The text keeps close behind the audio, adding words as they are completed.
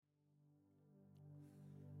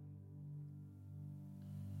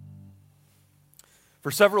For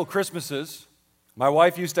several Christmases, my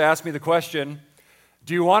wife used to ask me the question,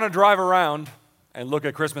 do you want to drive around and look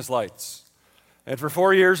at Christmas lights? And for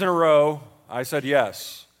 4 years in a row, I said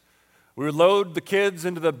yes. We would load the kids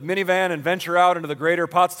into the minivan and venture out into the greater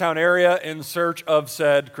Pottstown area in search of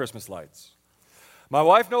said Christmas lights. My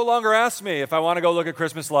wife no longer asks me if I want to go look at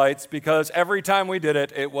Christmas lights because every time we did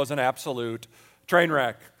it, it was an absolute train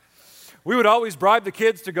wreck. We would always bribe the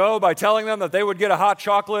kids to go by telling them that they would get a hot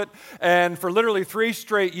chocolate, and for literally 3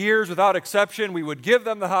 straight years, without exception, we would give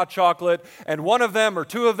them the hot chocolate, and one of them or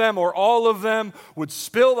two of them or all of them would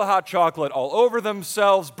spill the hot chocolate all over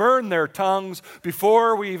themselves, burn their tongues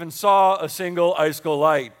before we even saw a single icicle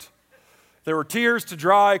light. There were tears to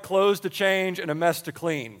dry, clothes to change, and a mess to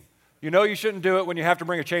clean. You know you shouldn't do it when you have to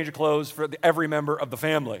bring a change of clothes for every member of the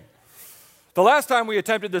family. The last time we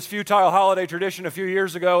attempted this futile holiday tradition a few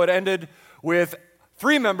years ago, it ended with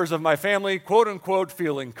 3 members of my family, quote unquote,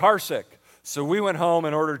 feeling carsick. So we went home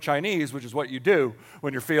and ordered Chinese, which is what you do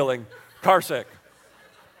when you're feeling carsick.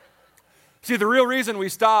 See, the real reason we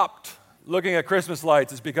stopped looking at Christmas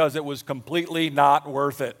lights is because it was completely not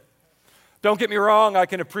worth it. Don't get me wrong, I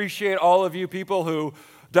can appreciate all of you people who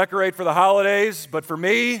decorate for the holidays, but for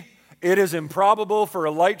me, it is improbable for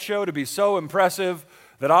a light show to be so impressive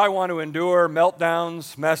that I want to endure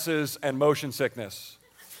meltdowns, messes, and motion sickness.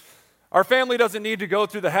 Our family doesn't need to go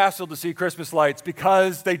through the hassle to see Christmas lights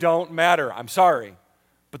because they don't matter. I'm sorry,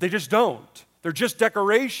 but they just don't. They're just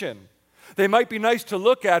decoration. They might be nice to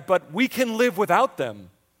look at, but we can live without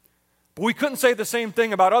them. But we couldn't say the same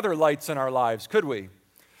thing about other lights in our lives, could we?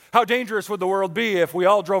 How dangerous would the world be if we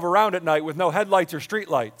all drove around at night with no headlights or street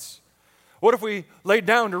lights? What if we laid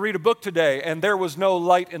down to read a book today and there was no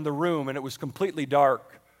light in the room and it was completely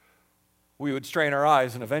dark? We would strain our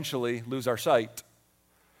eyes and eventually lose our sight.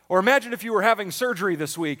 Or imagine if you were having surgery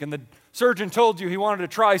this week and the surgeon told you he wanted to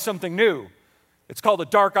try something new. It's called a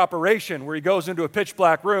dark operation, where he goes into a pitch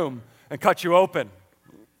black room and cuts you open.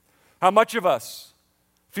 How much of us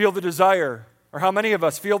feel the desire, or how many of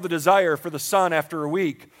us feel the desire for the sun after a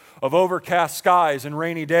week of overcast skies and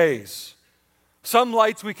rainy days? Some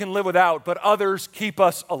lights we can live without, but others keep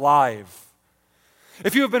us alive.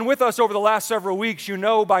 If you have been with us over the last several weeks, you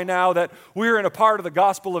know by now that we're in a part of the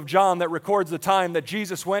Gospel of John that records the time that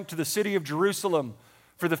Jesus went to the city of Jerusalem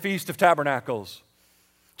for the Feast of Tabernacles.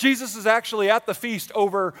 Jesus is actually at the feast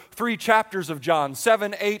over 3 chapters of John,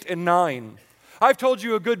 7, 8, and 9. I've told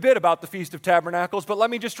you a good bit about the Feast of Tabernacles, but let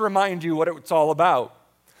me just remind you what it's all about.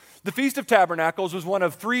 The Feast of Tabernacles was one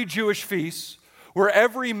of 3 Jewish feasts where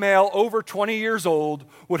every male over 20 years old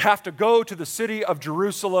would have to go to the city of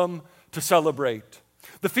Jerusalem to celebrate.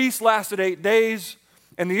 The feast lasted 8 days,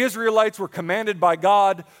 and the Israelites were commanded by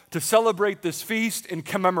God to celebrate this feast in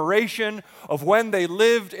commemoration of when they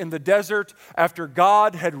lived in the desert after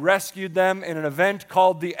God had rescued them in an event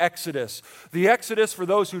called the Exodus. The Exodus, for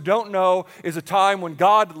those who don't know, is a time when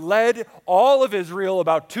God led all of Israel,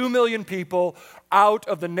 about 2 million people, out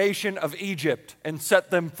of the nation of Egypt and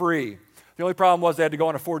set them free. The only problem was they had to go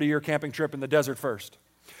on a 40-year camping trip in the desert first.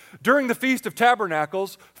 During the Feast of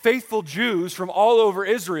Tabernacles, faithful Jews from all over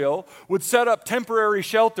Israel would set up temporary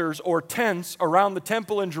shelters or tents around the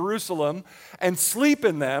temple in Jerusalem and sleep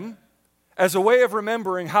in them as a way of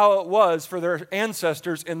remembering how it was for their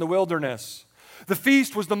ancestors in the wilderness. The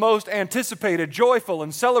feast was the most anticipated, joyful,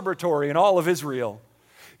 and celebratory in all of Israel.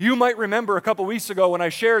 You might remember a couple weeks ago when I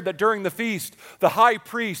shared that during the feast, the high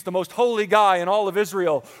priest, the most holy guy in all of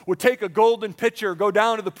Israel, would take a golden pitcher, go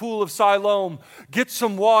down to the pool of Siloam, get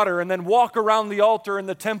some water, and then walk around the altar in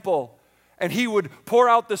the temple. And he would pour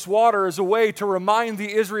out this water as a way to remind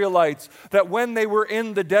the Israelites that when they were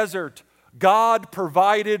in the desert, God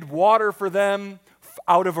provided water for them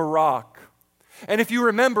out of a rock. And if you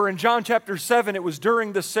remember in John chapter 7, it was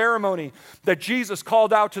during this ceremony that Jesus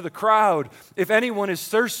called out to the crowd, "If anyone is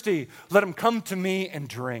thirsty, let him come to me and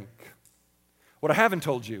drink." What I haven't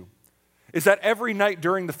told you is that every night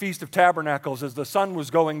during the Feast of Tabernacles, as the sun was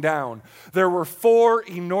going down, there were 4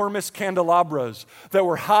 enormous candelabras that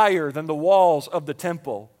were higher than the walls of the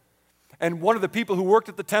temple. And one of the people who worked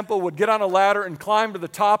at the temple would get on a ladder and climb to the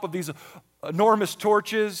top of these enormous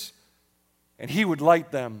torches, and he would light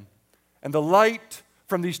them. And the light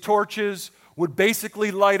from these torches would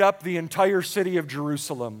basically light up the entire city of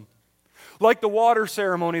Jerusalem. Like the water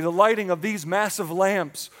ceremony, the lighting of these massive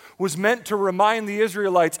lamps was meant to remind the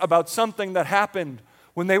Israelites about something that happened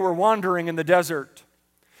when they were wandering in the desert.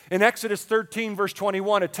 In Exodus 13, verse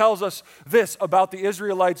 21, it tells us this about the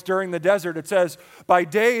Israelites during the desert. It says, "By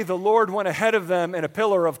day the Lord went ahead of them in a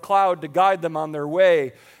pillar of cloud to guide them on their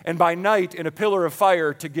way, and by night in a pillar of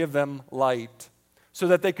fire to give them light, so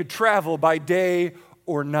that they could travel by day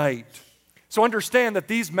or night." So understand that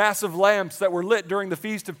these massive lamps that were lit during the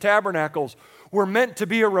Feast of Tabernacles were meant to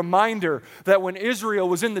be a reminder that when Israel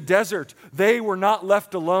was in the desert, they were not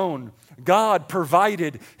left alone. God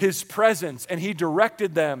provided His presence, and He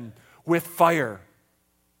directed them with fire.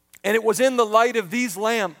 And it was in the light of these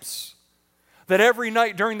lamps that every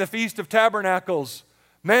night during the Feast of Tabernacles,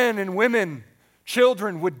 men and women,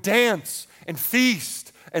 children would dance and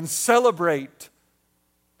feast and celebrate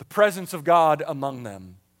the presence of God among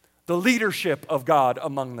them, the leadership of God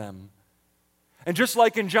among them. And just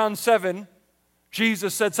like in John 7,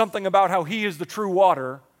 Jesus said something about how He is the true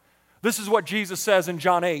water, this is what Jesus says in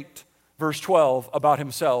John 8, verse 12 about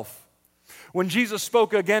Himself. When Jesus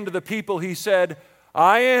spoke again to the people, He said,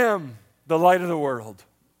 I am the light of the world.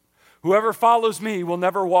 Whoever follows me will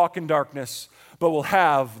never walk in darkness, but will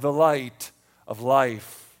have the light of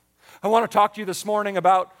life. I want to talk to you this morning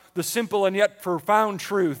about the simple and yet profound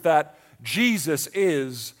truth that Jesus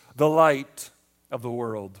is the light of the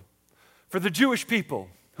world. For the Jewish people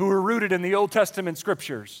who were rooted in the Old Testament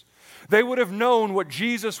scriptures, they would have known what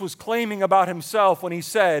Jesus was claiming about Himself when He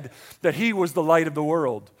said that He was the light of the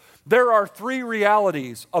world. There are three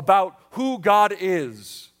realities about who God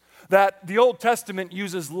is that the Old Testament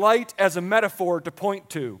uses light as a metaphor to point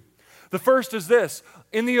to. The first is this.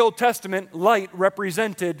 In the Old Testament, light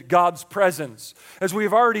represented God's presence. As we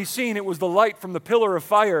have already seen, it was the light from the pillar of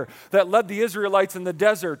fire that led the Israelites in the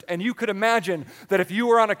desert. And you could imagine that if you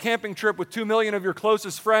were on a camping trip with 2 million of your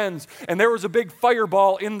closest friends and there was a big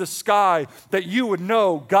fireball in the sky, that you would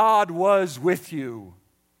know God was with you.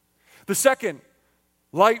 The second,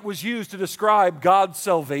 light was used to describe God's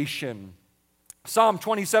salvation. Psalm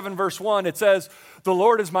 27, verse 1, it says, the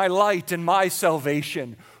Lord is my light and my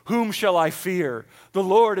salvation. Whom shall I fear? The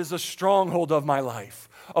Lord is the stronghold of my life.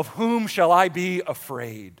 Of whom shall I be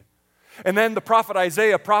afraid? And then the prophet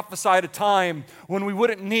Isaiah prophesied a time when we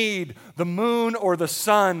wouldn't need the moon or the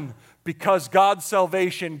sun because God's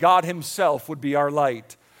salvation, God Himself, would be our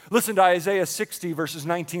light. Listen to Isaiah 60, verses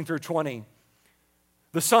 19 through 20.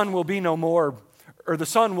 The sun will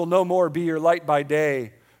no more be your light by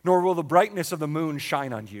day, nor will the brightness of the moon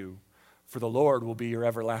shine on you. For the Lord will be your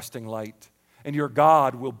everlasting light, and your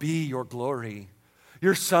God will be your glory.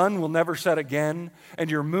 Your sun will never set again, and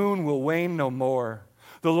your moon will wane no more.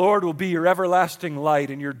 The Lord will be your everlasting light,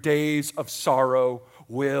 and your days of sorrow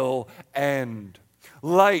will end.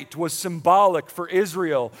 Light was symbolic for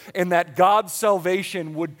Israel in that God's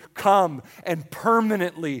salvation would come and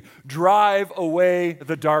permanently drive away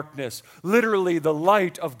the darkness. Literally, the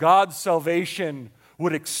light of God's salvation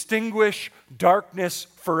would extinguish darkness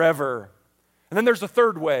forever. And then there's a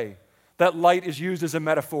third way that light is used as a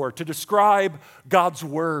metaphor to describe God's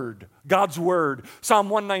word. God's word. Psalm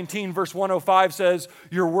 119, verse 105 says,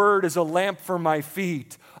 your word is a lamp for my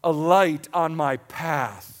feet, a light on my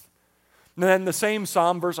path. And then the same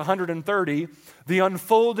Psalm, verse 130, the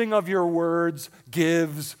unfolding of your words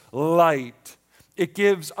gives light. It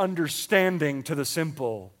gives understanding to the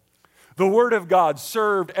simple. The Word of God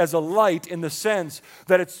served as a light in the sense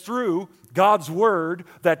that it's through God's Word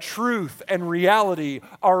that truth and reality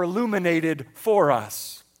are illuminated for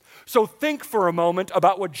us. So think for a moment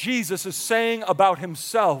about what Jesus is saying about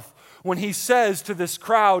Himself when He says to this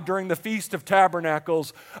crowd during the Feast of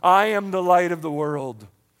Tabernacles, I am the light of the world.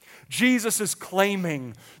 Jesus is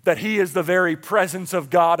claiming that He is the very presence of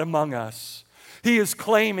God among us. He is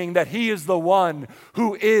claiming that He is the one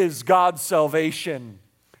who is God's salvation.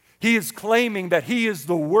 He is claiming that He is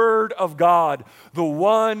the Word of God, the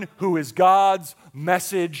one who is God's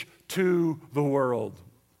message to the world.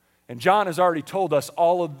 And John has already told us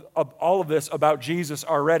all of this about Jesus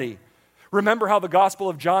already. Remember how the Gospel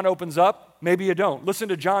of John opens up? Maybe you don't. Listen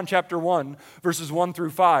to John chapter 1, verses 1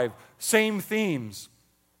 through 5. Same themes.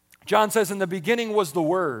 John says, in the beginning was the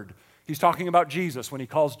Word. He's talking about Jesus when he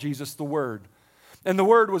calls Jesus the Word. And the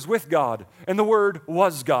Word was with God, and the Word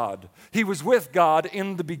was God. He was with God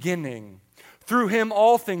in the beginning. Through Him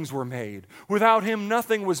all things were made. Without Him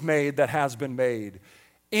nothing was made that has been made.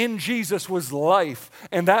 In Jesus was life,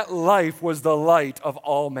 and that life was the light of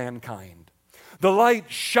all mankind. The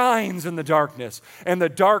light shines in the darkness, and the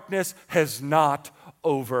darkness has not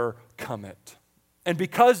overcome it. And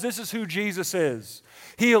because this is who Jesus is,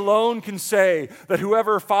 He alone can say that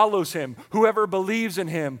whoever follows Him, whoever believes in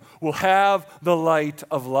Him, will have the light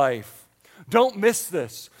of life. Don't miss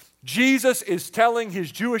this. Jesus is telling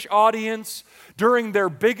His Jewish audience during their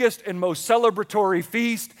biggest and most celebratory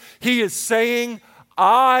feast, He is saying,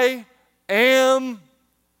 I am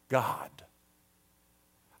God.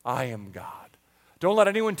 I am God. Don't let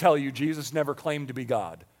anyone tell you Jesus never claimed to be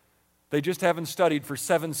God. They just haven't studied for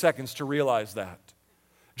 7 seconds to realize that.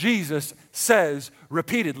 Jesus says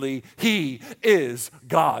repeatedly, he is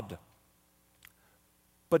God.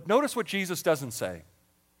 But notice what Jesus doesn't say.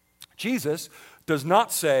 Jesus does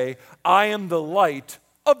not say, I am the light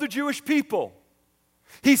of the Jewish people.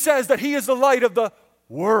 He says that he is the light of the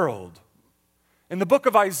world. In the book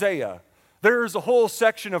of Isaiah, there is a whole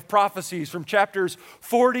section of prophecies from chapters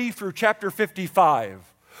 40 through chapter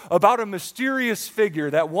 55 about a mysterious figure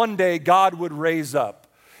that one day God would raise up.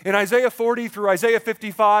 In Isaiah 40 through Isaiah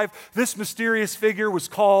 55, this mysterious figure was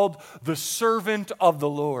called the servant of the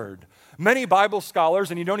Lord. Many Bible scholars,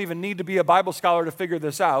 and you don't even need to be a Bible scholar to figure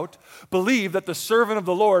this out, believe that the servant of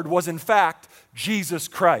the Lord was in fact Jesus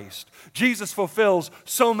Christ. Jesus fulfills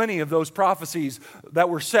so many of those prophecies that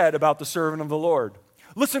were said about the servant of the Lord.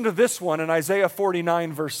 Listen to this one in Isaiah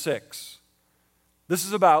 49, verse 6. This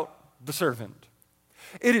is about the servant.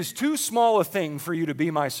 It is too small a thing for you to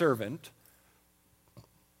be my servant,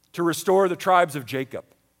 to restore the tribes of Jacob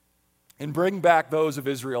and bring back those of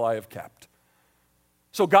Israel I have kept.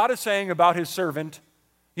 So God is saying about his servant,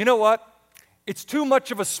 you know what? It's too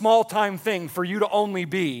much of a small-time thing for you to only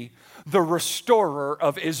be the restorer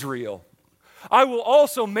of Israel. I will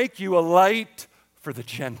also make you a light for the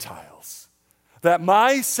Gentiles, that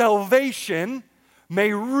my salvation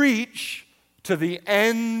may reach to the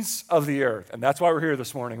ends of the earth. And that's why we're here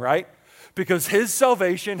this morning, right? Because his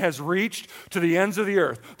salvation has reached to the ends of the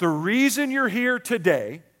earth. The reason you're here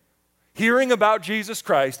today, hearing about Jesus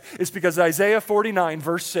Christ, is because Isaiah 49,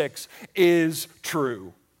 verse 6 is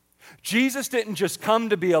true. Jesus didn't just come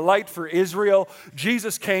to be a light for Israel.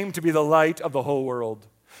 Jesus came to be the light of the whole world.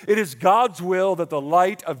 It is God's will that the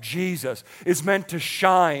light of Jesus is meant to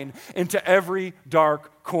shine into every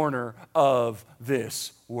dark corner of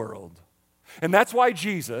this world. And that's why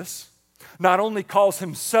Jesus not only calls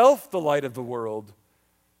himself the light of the world,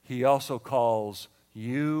 he also calls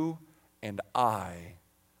you and I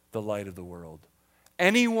the light of the world.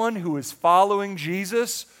 Anyone who is following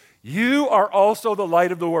Jesus, you are also the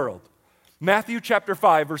light of the world. Matthew chapter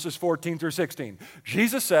 5, verses 14 through 16.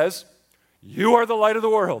 Jesus says, you are the light of the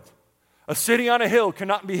world. A city on a hill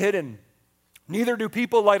cannot be hidden. Neither do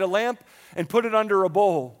people light a lamp and put it under a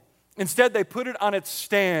bowl. Instead, they put it on its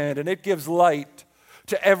stand, and it gives light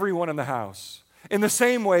to everyone in the house. In the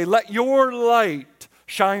same way, let your light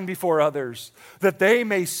shine before others, that they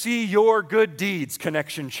may see your good deeds,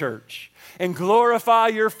 Connection Church, and glorify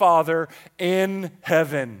your Father in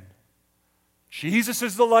heaven. Jesus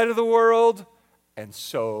is the light of the world, and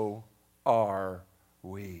so are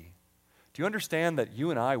we. Do you understand that you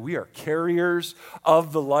and I, we are carriers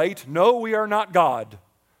of the light? No, we are not God.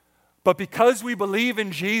 But because we believe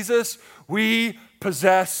in Jesus, we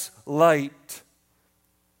possess light.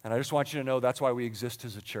 And I just want you to know that's why we exist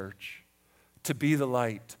as a church. To be the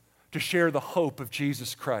light, to share the hope of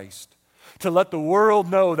Jesus Christ, to let the world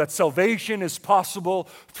know that salvation is possible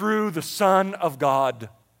through the Son of God.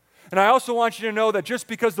 And I also want you to know that just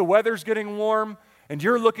because the weather's getting warm and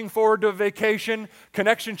you're looking forward to a vacation,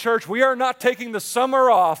 Connection Church, we are not taking the summer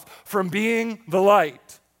off from being the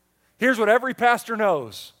light. Here's what every pastor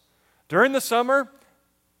knows. During the summer,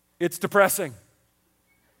 it's depressing.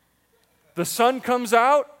 The sun comes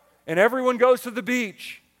out and everyone goes to the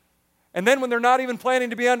beach. And then when they're not even planning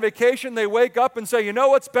to be on vacation, they wake up and say, you know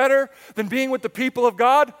what's better than being with the people of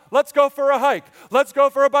God? Let's go for a hike. Let's go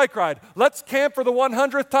for a bike ride. Let's camp for the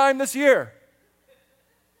 100th time this year.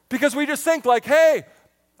 Because we just think like, hey,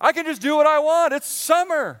 I can just do what I want. It's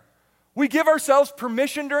summer. We give ourselves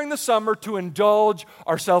permission during the summer to indulge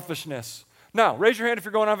our selfishness. Now, raise your hand if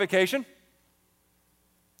you're going on vacation.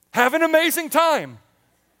 Have an amazing time.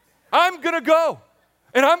 I'm going to go.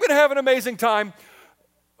 And I'm going to have an amazing time.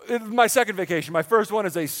 My second vacation. My first one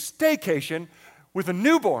is a staycation with a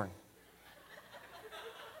newborn.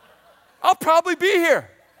 I'll probably be here.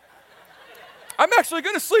 I'm actually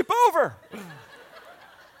going to sleep over.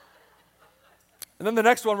 And then the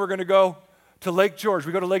next one, we're going to go to Lake George.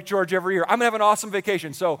 We go to Lake George every year. I'm going to have an awesome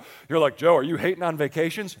vacation. So you're like, Joe, are you hating on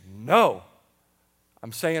vacations? No.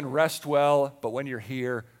 I'm saying rest well, but when you're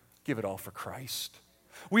here, give it all for Christ.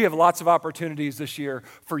 We have lots of opportunities this year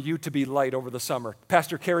for you to be light over the summer.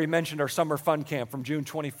 Pastor Carey mentioned our summer fun camp from June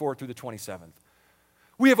 24th through the 27th.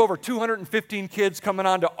 We have over 215 kids coming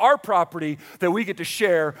onto our property that we get to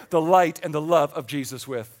share the light and the love of Jesus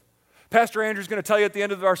with. Pastor Andrew's going to tell you at the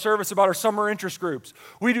end of our service about our summer interest groups.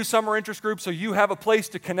 We do summer interest groups so you have a place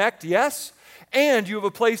to connect, yes, and you have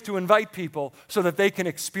a place to invite people so that they can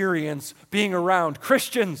experience being around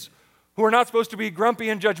Christians who are not supposed to be grumpy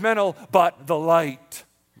and judgmental, but the light.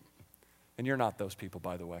 And you're not those people,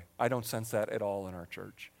 by the way. I don't sense that at all in our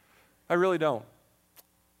church. I really don't.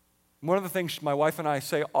 One of the things my wife and I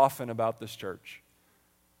say often about this church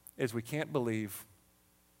is we can't believe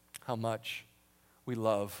how much we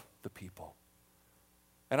love the people.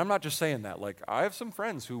 And I'm not just saying that. Like, I have some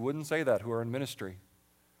friends who wouldn't say that, who are in ministry.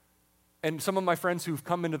 And some of my friends who've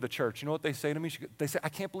come into the church, you know what they say to me? They say, I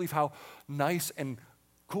can't believe how nice and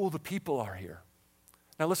cool the people are here.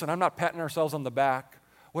 Now listen, I'm not patting ourselves on the back.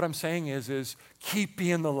 What I'm saying is keep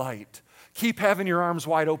being the light. Keep having your arms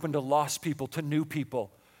wide open to lost people, to new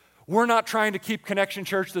people. We're not trying to keep Connection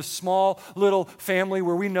Church this small little family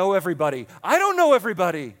where we know everybody. I don't know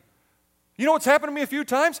everybody. You know what's happened to me a few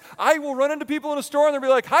times? I will run into people in a store and they'll be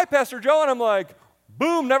like, hi, Pastor Joe. And I'm like,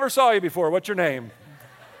 boom, never saw you before. What's your name?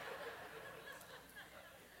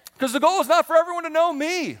 Because the goal is not for everyone to know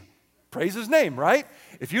me. Praise his name, right?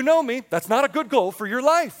 If you know me, that's not a good goal for your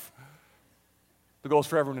life. The goal is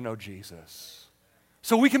for everyone to know Jesus.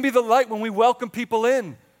 So we can be the light when we welcome people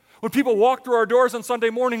in. When people walk through our doors on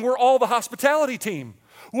Sunday morning, we're all the hospitality team,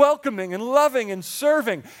 welcoming and loving and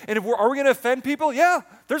serving. And are we going to offend people? Yeah,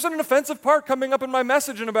 there's an offensive part coming up in my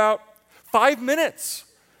message in about 5 minutes.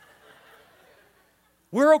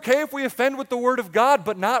 We're okay if we offend with the Word of God,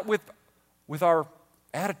 but not with our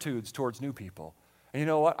attitudes towards new people. And you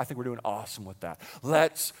know what? I think we're doing awesome with that.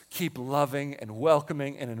 Let's keep loving and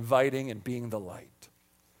welcoming and inviting and being the light.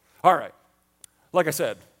 All right. Like I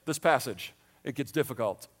said, this passage, it gets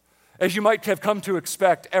difficult. As you might have come to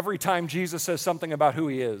expect, every time Jesus says something about who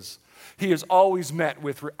he is always met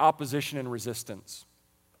with opposition and resistance.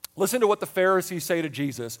 Listen to what the Pharisees say to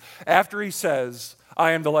Jesus after he says,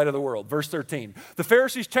 I am the light of the world. Verse 13. The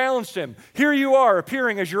Pharisees challenged him. Here you are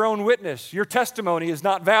appearing as your own witness. Your testimony is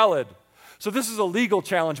not valid. So this is a legal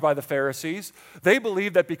challenge by the Pharisees. They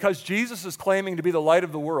believe that because Jesus is claiming to be the light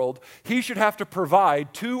of the world, he should have to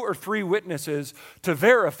provide 2 or 3 witnesses to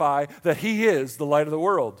verify that he is the light of the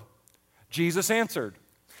world. Jesus answered,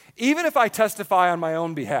 even if I testify on my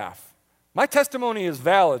own behalf, my testimony is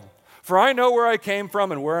valid, for I know where I came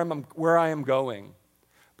from and where I am going.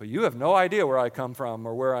 But you have no idea where I come from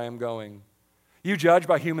or where I am going. You judge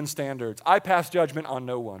by human standards. I pass judgment on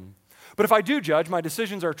no one. But if I do judge, my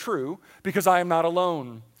decisions are true because I am not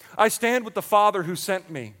alone. I stand with the Father who sent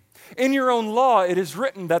me. In your own law, it is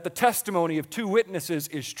written that the testimony of 2 witnesses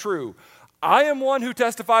is true. I am one who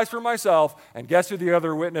testifies for myself, and guess who the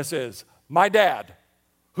other witness is? My dad,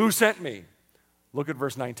 who sent me. Look at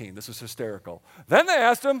verse 19. This is hysterical. Then they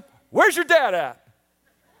asked him, where's your dad at?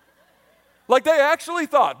 Like they actually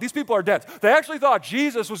thought, these people are dense, they actually thought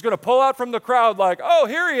Jesus was going to pull out from the crowd like, oh,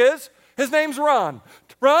 here he is. His name's Ron.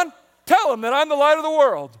 Ron, tell him that I'm the light of the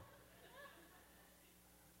world.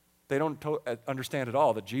 They don't understand at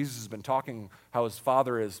all that Jesus has been talking how his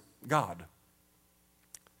Father is God.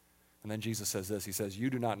 And then Jesus says this. He says, you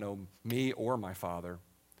do not know me or my Father.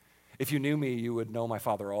 If you knew me, you would know my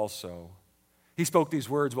Father also. He spoke these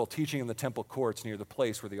words while teaching in the temple courts near the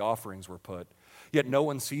place where the offerings were put. Yet no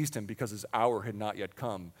one seized him because his hour had not yet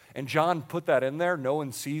come. And John put that in there, no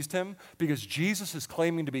one seized him, because Jesus is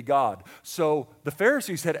claiming to be God. So the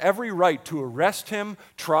Pharisees had every right to arrest him,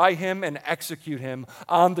 try him, and execute him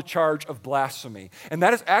on the charge of blasphemy. And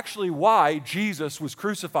that is actually why Jesus was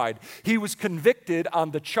crucified. He was convicted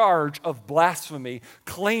on the charge of blasphemy,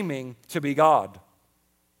 claiming to be God.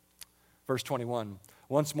 Verse 21.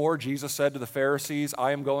 Once more, Jesus said to the Pharisees,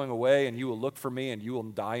 I am going away, and you will look for me, and you will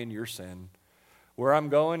die in your sin. Where I'm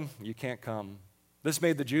going, you can't come. This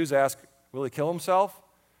made the Jews ask, will he kill himself?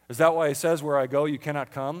 Is that why he says, where I go, you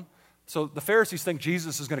cannot come? So the Pharisees think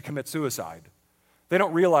Jesus is going to commit suicide. They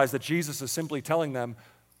don't realize that Jesus is simply telling them,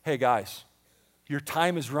 hey guys, your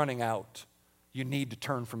time is running out. You need to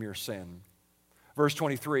turn from your sin. Verse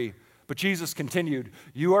 23, but Jesus continued,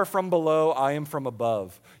 you are from below, I am from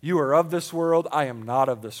above. You are of this world, I am not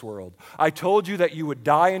of this world. I told you that you would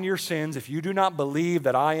die in your sins. If you do not believe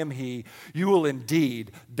that I am he, you will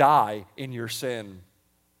indeed die in your sin.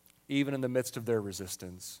 Even in the midst of their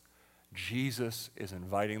resistance, Jesus is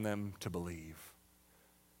inviting them to believe.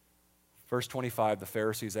 Verse 25, the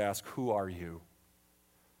Pharisees ask, who are you?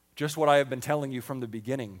 Just what I have been telling you from the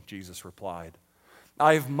beginning, Jesus replied.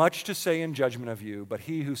 I have much to say in judgment of you, but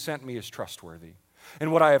he who sent me is trustworthy.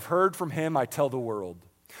 And what I have heard from him, I tell the world.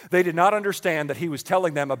 They did not understand that he was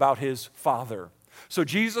telling them about his Father. So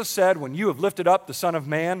Jesus said, when you have lifted up the Son of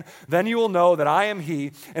Man, then you will know that I am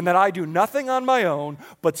he, and that I do nothing on my own,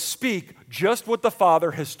 but speak just what the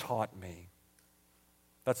Father has taught me.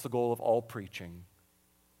 That's the goal of all preaching.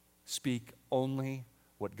 Speak only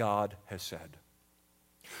what God has said.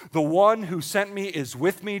 The one who sent me is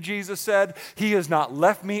with me, Jesus said. He has not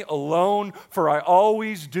left me alone, for I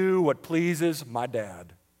always do what pleases my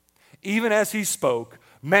dad. Even as he spoke,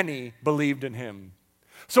 many believed in him.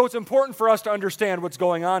 So it's important for us to understand what's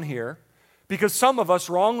going on here, because some of us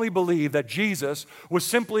wrongly believe that Jesus was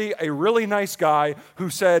simply a really nice guy who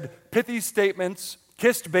said pithy statements,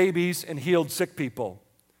 kissed babies, and healed sick people.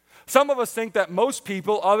 Some of us think that most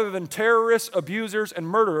people, other than terrorists, abusers, and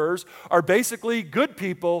murderers, are basically good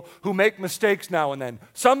people who make mistakes now and then.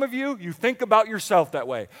 Some of you think about yourself that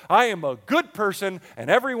way. I am a good person, and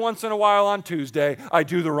every once in a while on Tuesday, I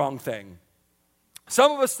do the wrong thing.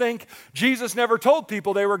 Some of us think Jesus never told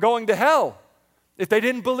people they were going to hell if they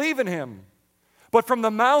didn't believe in him. But from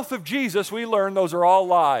the mouth of Jesus, we learn those are all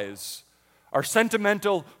lies. Our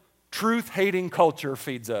sentimental, truth-hating culture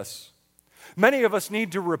feeds us. Many of us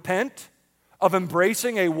need to repent of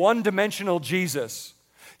embracing a one-dimensional Jesus.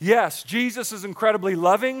 Yes, Jesus is incredibly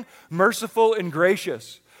loving, merciful, and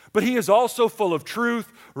gracious, but he is also full of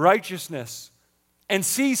truth, righteousness, and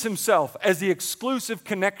sees himself as the exclusive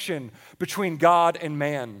connection between God and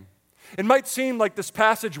man. It might seem like this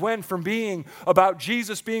passage went from being about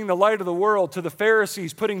Jesus being the light of the world to the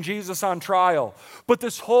Pharisees putting Jesus on trial, but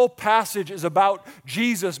this whole passage is about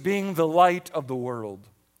Jesus being the light of the world.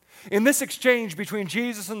 In this exchange between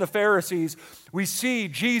Jesus and the Pharisees, we see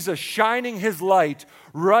Jesus shining his light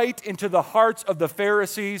right into the hearts of the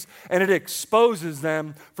Pharisees, and it exposes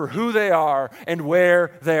them for who they are and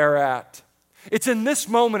where they are at. It's in this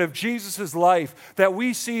moment of Jesus' life that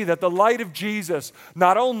we see that the light of Jesus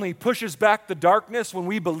not only pushes back the darkness when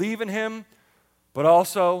we believe in him, but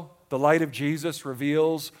also the light of Jesus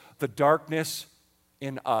reveals the darkness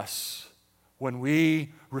in us when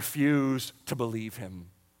we refuse to believe him.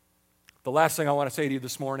 The last thing I want to say to you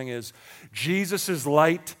this morning is Jesus'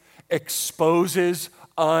 light exposes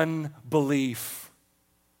unbelief.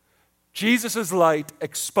 Jesus' light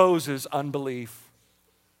exposes unbelief.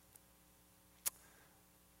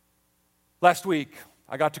 Last week,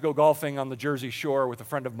 I got to go golfing on the Jersey Shore with a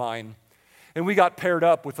friend of mine, and we got paired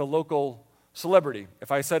up with a local celebrity.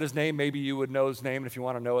 If I said his name, maybe you would know his name, and if you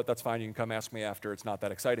want to know it, that's fine. You can come ask me after. It's not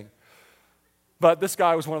that exciting. But this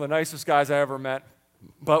guy was one of the nicest guys I ever met.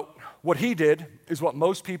 But what he did is what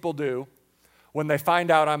most people do when they find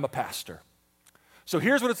out I'm a pastor. So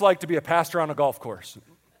here's what it's like to be a pastor on a golf course.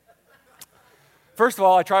 First of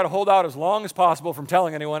all, I try to hold out as long as possible from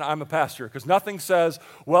telling anyone I'm a pastor, because nothing says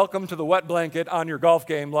welcome to the wet blanket on your golf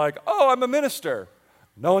game like, oh, I'm a minister.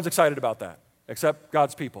 No one's excited about that, except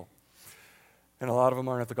God's people. And a lot of them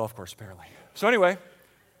aren't at the golf course, apparently. So anyway,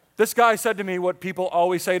 this guy said to me what people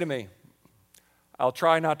always say to me: I'll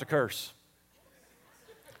try not to curse.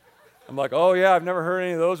 I'm like, oh yeah, I've never heard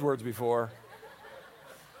any of those words before.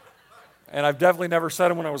 And I've definitely never said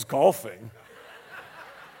them when I was golfing.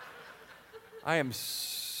 I am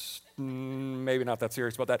maybe not that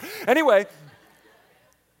serious about that. Anyway,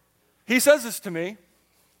 he says this to me.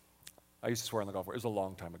 I used to swear on the golf course. It was a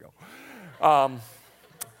long time ago.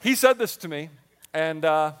 He said this to me, and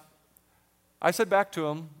I said back to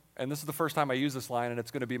him, and this is the first time I use this line, and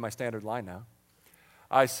it's going to be my standard line now.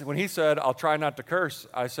 When he said, I'll try not to curse,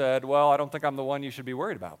 I said, well, I don't think I'm the one you should be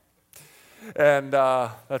worried about. And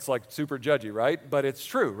that's like super judgy, right? But it's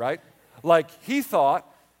true, right? Like he thought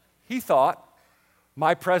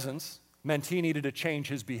my presence meant he needed to change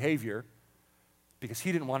his behavior because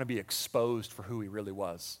he didn't want to be exposed for who he really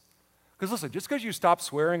was. Because listen, just because you stop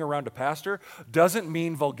swearing around a pastor doesn't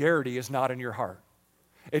mean vulgarity is not in your heart.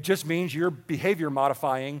 It just means you're behavior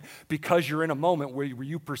modifying because you're in a moment where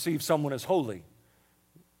you perceive someone as holy.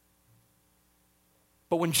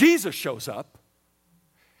 But when Jesus shows up,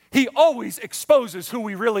 he always exposes who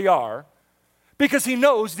we really are because he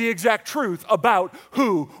knows the exact truth about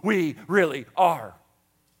who we really are.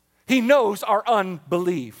 He knows our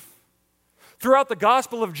unbelief. Throughout the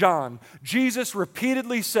Gospel of John, Jesus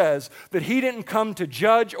repeatedly says that he didn't come to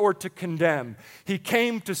judge or to condemn. He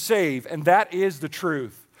came to save, and that is the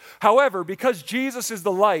truth. However, because Jesus is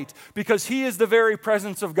the light, because he is the very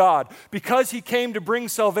presence of God, because he came to bring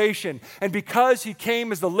salvation, and because he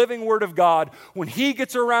came as the living word of God, when he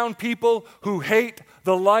gets around people who hate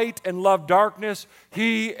the light and love darkness,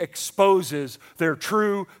 he exposes their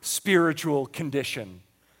true spiritual condition.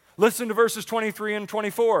 Listen to verses 23 and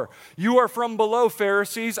 24. You are from below,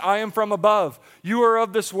 Pharisees. I am from above. You are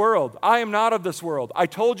of this world. I am not of this world. I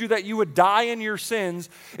told you that you would die in your sins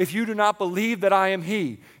if you do not believe that I am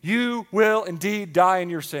he. You will indeed die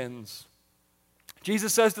in your sins.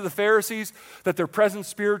 Jesus says to the Pharisees that their present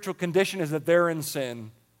spiritual condition is that they're in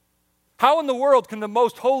sin. How in the world can the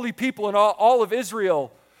most holy people in all of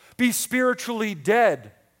Israel be spiritually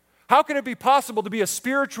dead? How can it be possible to be a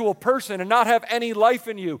spiritual person and not have any life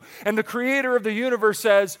in you? And the creator of the universe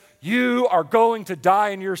says, you are going to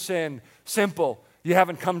die in your sin. Simple. You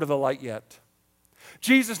haven't come to the light yet.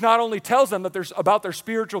 Jesus not only tells them that there's about their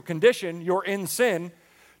spiritual condition, you're in sin.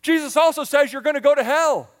 Jesus also says you're going to go to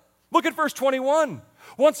hell. Look at verse 21.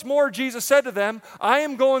 Once more, Jesus said to them, I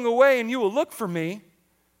am going away, and you will look for me,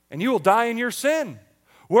 and you will die in your sin.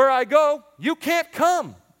 Where I go, you can't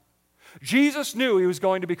come. Jesus knew he was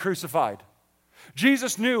going to be crucified.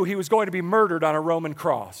 Jesus knew he was going to be murdered on a Roman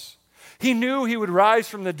cross. He knew he would rise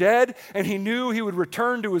from the dead, and he knew he would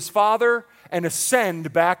return to his Father and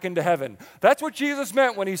ascend back into heaven. That's what Jesus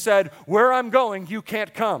meant when he said, where I'm going, you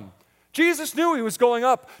can't come. Jesus knew he was going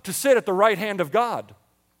up to sit at the right hand of God.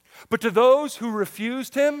 But to those who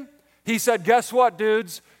refused him, he said, guess what,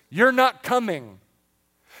 dudes? You're not coming.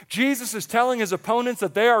 Jesus is telling his opponents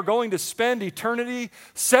that they are going to spend eternity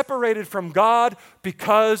separated from God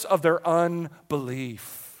because of their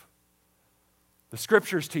unbelief. The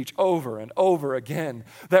scriptures teach over and over again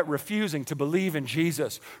that refusing to believe in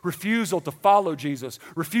Jesus, refusal to follow Jesus,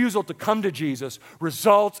 refusal to come to Jesus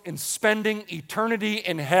results in spending eternity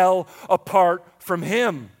in hell apart from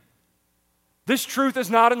him. This truth is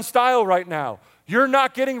not in style right now. You're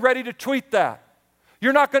not getting ready to tweet that.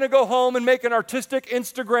 You're not going to go home and make an artistic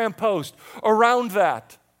Instagram post around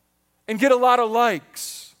that and get a lot of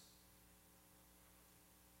likes.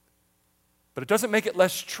 But it doesn't make it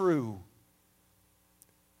less true.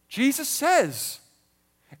 Jesus says,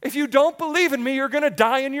 if you don't believe in me, you're going to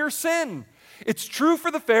die in your sin. It's true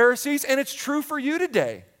for the Pharisees, and it's true for you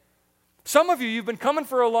today. Some of you, you've been coming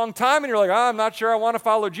for a long time, and you're like, I'm not sure I want to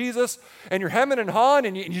follow Jesus, and you're hemming and hawing,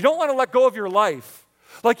 and you don't want to let go of your life.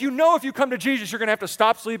 Like, you know, if you come to Jesus, you're going to have to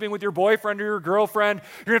stop sleeping with your boyfriend or your girlfriend.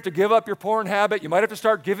 You're going to have to give up your porn habit. You might have to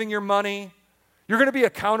start giving your money. You're going to be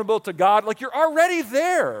accountable to God. Like, you're already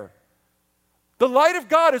there. The light of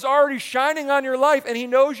God is already shining on your life, and he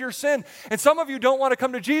knows your sin. And some of you don't want to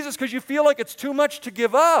come to Jesus because you feel like it's too much to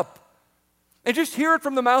give up. And just hear it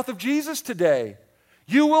from the mouth of Jesus today.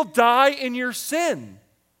 You will die in your sin.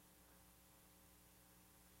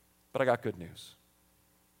 But I got good news.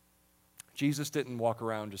 Jesus didn't walk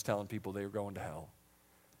around just telling people they were going to hell.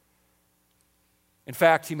 In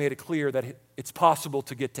fact, he made it clear that it's possible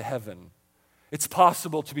to get to heaven. It's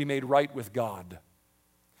possible to be made right with God.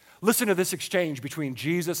 Listen to this exchange between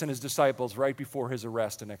Jesus and his disciples right before his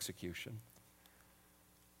arrest and execution.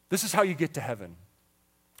 This is how you get to heaven.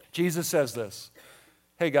 Jesus says this,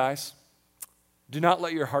 hey guys, do not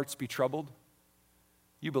let your hearts be troubled.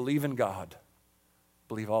 You believe in God,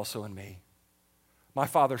 believe also in me. My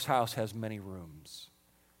Father's house has many rooms.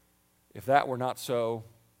 If that were not so,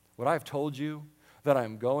 would I have told you that I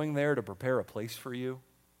am going there to prepare a place for you?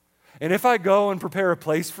 And if I go and prepare a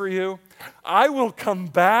place for you, I will come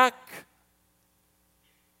back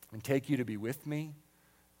and take you to be with me,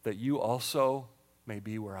 that you also may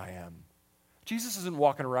be where I am. Jesus isn't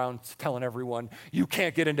walking around telling everyone, you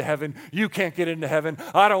can't get into heaven, you can't get into heaven,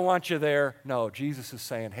 I don't want you there. No, Jesus is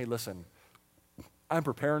saying, hey, listen, I'm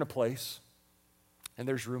preparing a place, and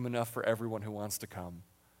there's room enough for everyone who wants to come.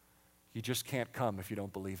 You just can't come if you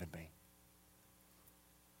don't believe in me.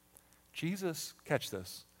 Jesus, catch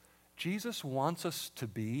this, Jesus wants us to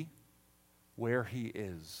be where he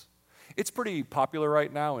is. It's pretty popular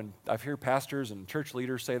right now, and I've heard pastors and church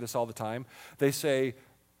leaders say this all the time. They say,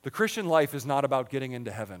 the Christian life is not about getting into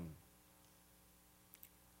heaven.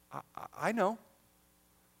 I know.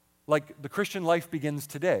 Like, the Christian life begins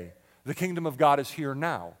today. The kingdom of God is here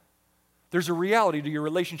now. There's a reality to your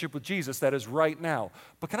relationship with Jesus that is right now.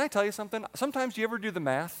 But can I tell you something? Sometimes you ever do the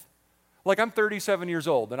math? Like, I'm 37 years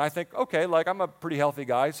old, and I think, okay, like, I'm a pretty healthy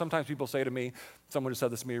guy. Sometimes people say to me, someone just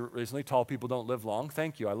said this to me recently, tall people don't live long.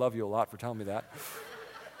 Thank you. I love you a lot for telling me that.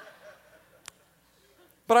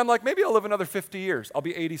 But I'm like, maybe I'll live another 50 years. I'll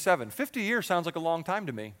be 87. 50 years sounds like a long time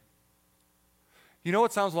to me. You know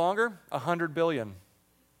what sounds longer? 100 billion.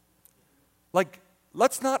 Like,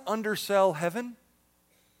 let's not undersell heaven.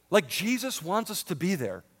 Like, Jesus wants us to be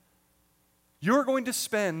there. You're going to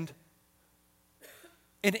spend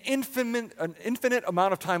an infinite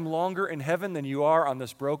amount of time longer in heaven than you are on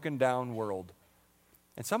this broken down world.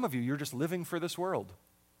 And some of you, you're just living for this world.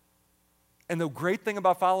 And the great thing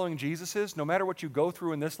about following Jesus is, no matter what you go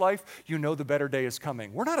through in this life, you know the better day is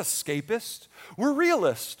coming. We're not escapists. We're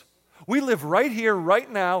realists. We live right here,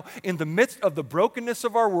 right now, in the midst of the brokenness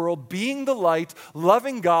of our world, being the light,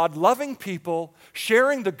 loving God, loving people,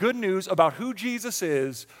 sharing the good news about who Jesus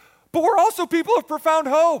is. But we're also people of profound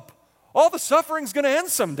hope. All the suffering's going to end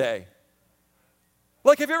someday.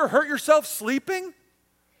 Like, have you ever hurt yourself sleeping?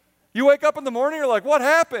 You wake up in the morning, you're like, what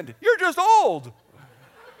happened? You're just old.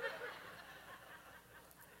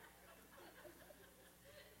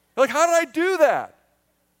 Like, how did I do that?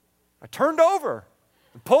 I turned over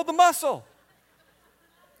and pulled the muscle.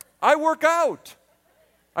 I work out.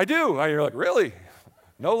 I do. You're like, really?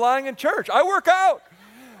 No lying in church. I work out.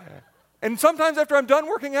 And sometimes after I'm done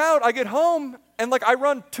working out, I get home and I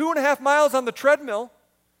run 2.5 miles on the treadmill.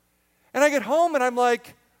 And I get home and I'm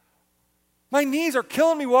like, my knees are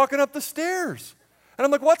killing me walking up the stairs. And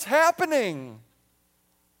I'm like, what's happening?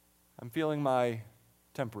 I'm feeling my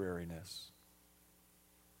temporariness.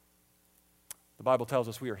 The Bible tells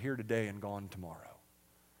us we are here today and gone tomorrow.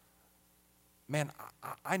 Man,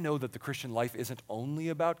 I know that the Christian life isn't only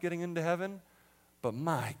about getting into heaven, but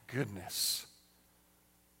my goodness,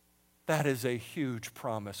 that is a huge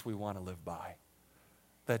promise we want to live by.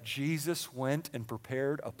 That Jesus went and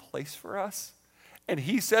prepared a place for us, and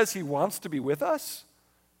he says he wants to be with us.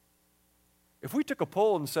 If we took a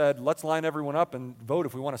poll and said, let's line everyone up and vote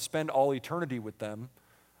if we want to spend all eternity with them,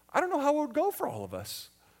 I don't know how it would go for all of us.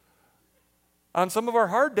 On some of our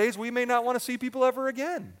hard days, we may not want to see people ever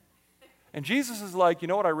again. And Jesus is like, you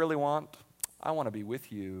know what I really want? I want to be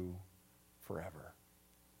with you forever.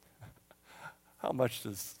 How much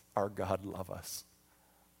does our God love us?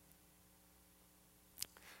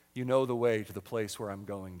 You know the way to the place where I'm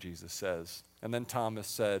going, Jesus says. And then Thomas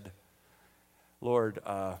said, Lord,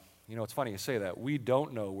 it's funny you say that. We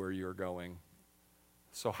don't know where you're going.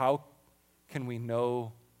 So how can we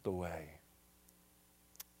know the way?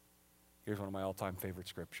 Here's one of my all-time favorite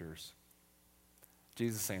scriptures.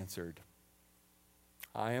 Jesus answered,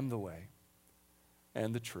 I am the way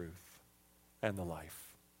and the truth and the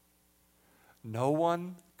life. No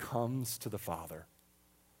one comes to the Father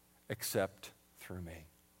except through me.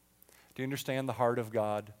 Do you understand the heart of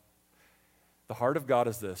God? The heart of God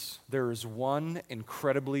is this. There is one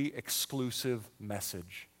incredibly exclusive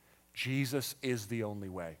message. Jesus is the only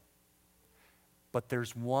way. But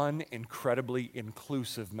there's one incredibly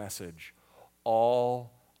inclusive message.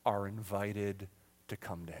 All are invited to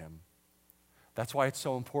come to him. That's why it's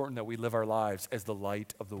so important that we live our lives as the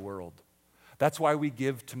light of the world. That's why we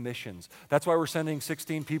give to missions. That's why we're sending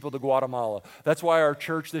 16 people to Guatemala. That's why our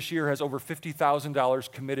church this year has over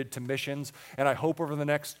 $50,000 committed to missions. And I hope over the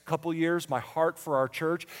next couple years, my heart for our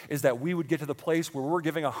church is that we would get to the place where we're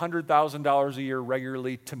giving $100,000 a year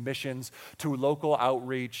regularly to missions, to local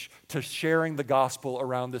outreach, to sharing the gospel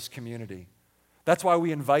around this community. That's why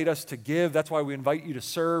we invite us to give. That's why we invite you to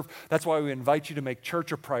serve. That's why we invite you to make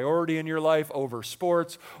church a priority in your life over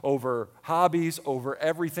sports, over hobbies, over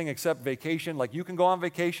everything except vacation. Like you can go on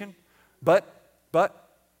vacation, but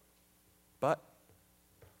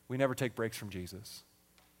we never take breaks from Jesus.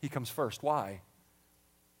 He comes first. Why?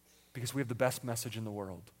 Because we have the best message in the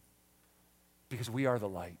world. Because we are the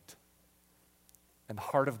light. And the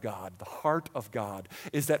heart of God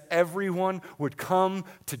is that everyone would come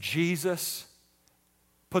to Jesus,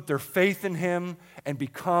 put their faith in him, and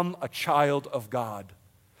become a child of God.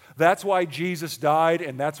 That's why Jesus died,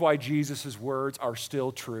 and that's why Jesus' words are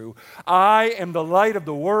still true. I am the light of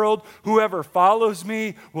the world. Whoever follows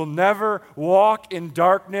me will never walk in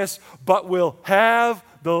darkness, but will have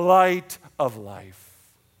the light of life.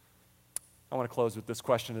 I want to close with this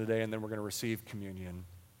question today, and then we're going to receive communion.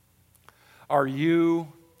 Are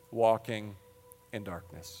you walking in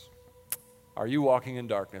darkness? Are you walking in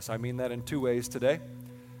darkness? I mean that in two ways today.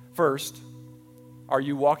 First, are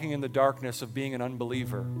you walking in the darkness of being an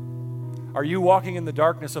unbeliever? Are you walking in the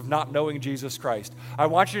darkness of not knowing Jesus Christ? I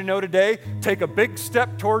want you to know today, take a big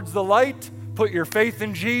step towards the light, put your faith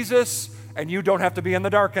in Jesus, and you don't have to be in the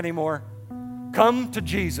dark anymore. Come to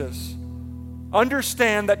Jesus.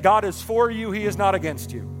 Understand that God is for you, he is not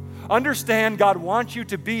against you. Understand God wants you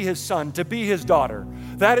to be his son, to be his daughter.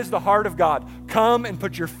 That is the heart of God. Come and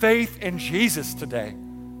put your faith in Jesus today.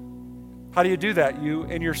 How do you do that? You,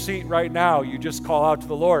 in your seat right now, you just call out to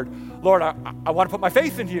the Lord. Lord, I want to put my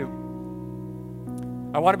faith in you.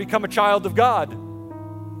 I want to become a child of God.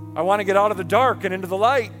 I want to get out of the dark and into the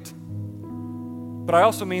light. But I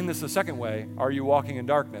also mean this the second way. Are you walking in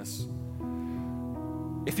darkness?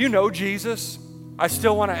 If you know Jesus, I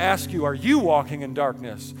still want to ask you, are you walking in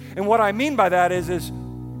darkness? And what I mean by that is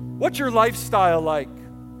what's your lifestyle like?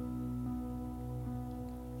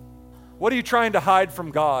 What are you trying to hide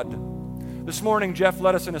from God? This morning, Jeff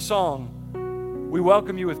led us in a song. We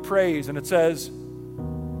welcome you with praise, and it says,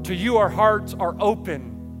 to you our hearts are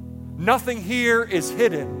open. Nothing here is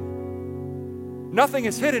hidden. Nothing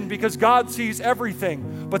is hidden because God sees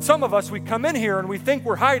everything. But some of us, we come in here and we think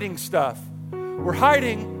we're hiding stuff. We're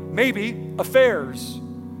hiding maybe affairs.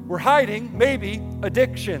 We're hiding maybe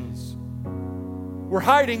addictions. We're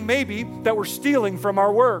hiding maybe that we're stealing from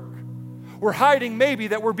our work. We're hiding maybe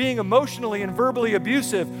that we're being emotionally and verbally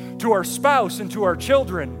abusive to our spouse and to our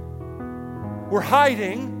children. We're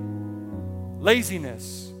hiding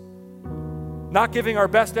laziness, not giving our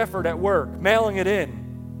best effort at work, mailing it in.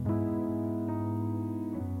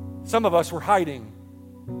 Some of us were hiding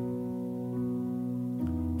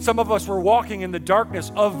Some of us were walking in the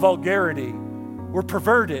darkness of vulgarity. We're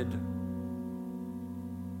perverted.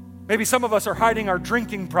 Maybe some of us are hiding our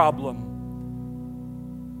drinking problem.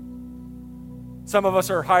 Some of us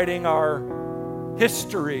are hiding our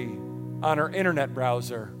history on our internet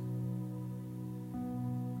browser.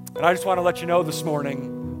 And I just want to let you know this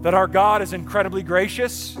morning that our God is incredibly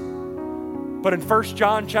gracious. But in 1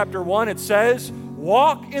 John chapter 1, it says,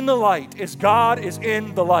 walk in the light as God is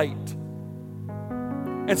in the light.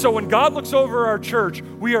 And so when God looks over our church,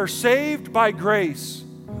 we are saved by grace,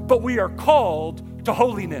 but we are called to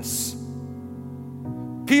holiness.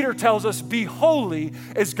 Peter tells us, be holy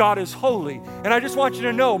as God is holy. And I just want you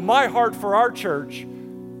to know, my heart for our church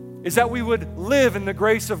is that we would live in the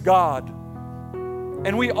grace of God.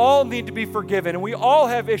 And we all need to be forgiven, and we all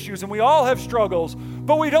have issues, and we all have struggles,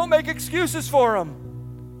 but we don't make excuses for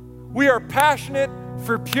them. We are passionate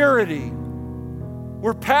for purity.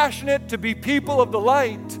 We're passionate to be people of the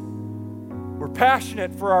light. We're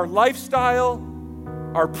passionate for our lifestyle,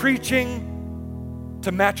 our preaching,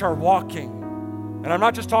 to match our walking. And I'm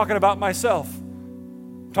not just talking about myself.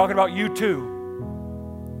 I'm talking about you too.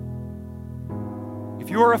 If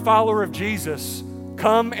you are a follower of Jesus,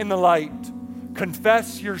 come in the light.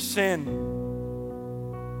 Confess your sin.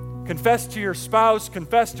 Confess to your spouse.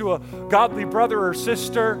 Confess to a godly brother or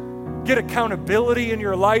sister. Get accountability in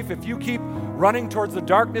your life if you keep running towards the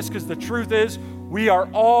darkness, because the truth is, we are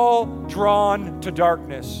all drawn to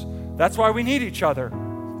darkness. That's why we need each other.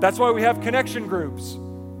 That's why we have connection groups.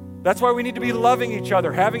 That's why we need to be loving each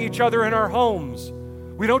other, having each other in our homes.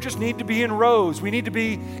 We don't just need to be in rows. We need to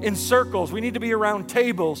be in circles. We need to be around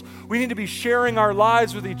tables. We need to be sharing our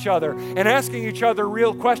lives with each other and asking each other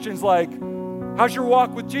real questions like, how's your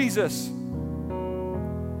walk with Jesus?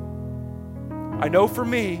 I know for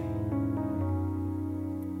me,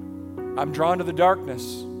 I'm drawn to the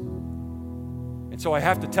darkness. And so I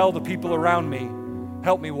have to tell the people around me,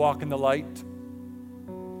 help me walk in the light.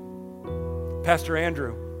 Pastor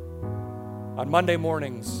Andrew, on Monday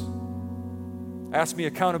mornings, ask me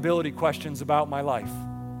accountability questions about my life.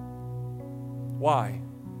 Why?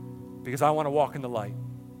 Because I want to walk in the light.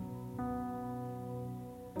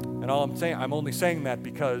 And I'm only saying that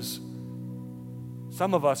because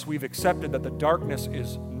some of us, we've accepted that the darkness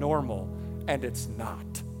is normal, and it's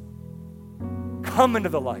not. Come into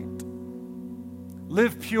the light.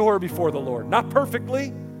 Live pure before the Lord. Not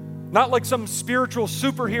perfectly, not like some spiritual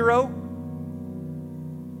superhero,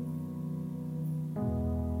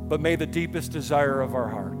 but may the deepest desire of our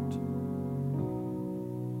heart,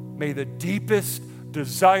 may the deepest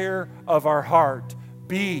desire of our heart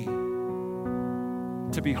be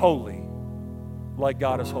to be holy like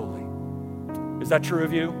God is holy. Is that true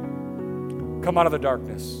of you? Come out of the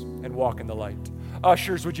darkness and walk in the light.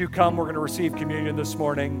 Ushers, would you come? We're going to receive communion this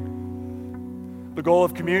morning. The goal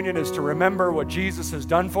of communion is to remember what Jesus has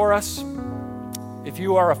done for us. If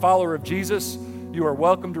you are a follower of Jesus, you are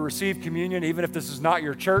welcome to receive communion, even if this is not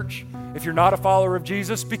your church. If you're not a follower of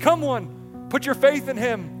Jesus, become one. Put your faith in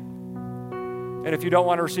Him. And if you don't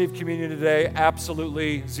want to receive communion today,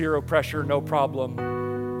 absolutely zero pressure, no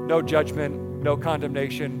problem, no judgment, no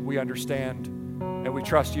condemnation. We understand, and we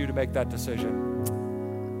trust you to make that decision.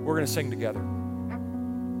 We're going to sing together.